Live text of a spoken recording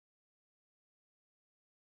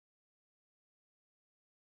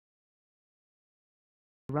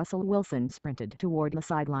Russell Wilson sprinted toward the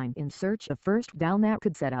sideline in search of first down that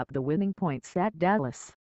could set up the winning points at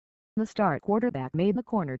Dallas. The star quarterback made the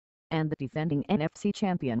corner, and the defending NFC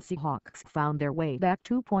champion Seahawks found their way back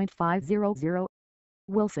 2.500.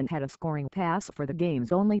 Wilson had a scoring pass for the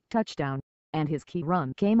game's only touchdown, and his key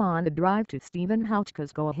run came on the drive to Stephen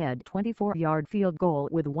Hauschka's go-ahead 24-yard field goal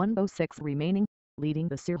with 1:06 remaining, leading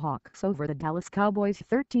the Seahawks over the Dallas Cowboys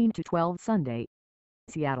 13-12 Sunday.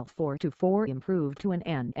 Seattle 4-4 improved to an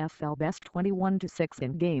NFL best 21-6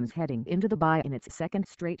 in games heading into the bye in its second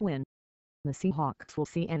straight win. The Seahawks will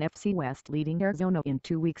see NFC West leading Arizona in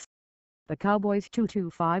 2 weeks. The Cowboys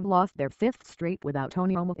 2-5 lost their fifth straight without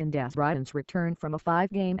Tony Romo and Des Bryant's return from a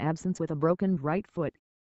 5-game absence with a broken right foot.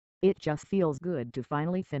 "It just feels good to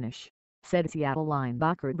finally finish," said Seattle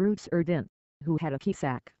linebacker Bruce Irvin, who had a key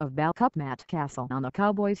sack of backup Matt Castle on the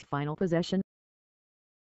Cowboys' final possession.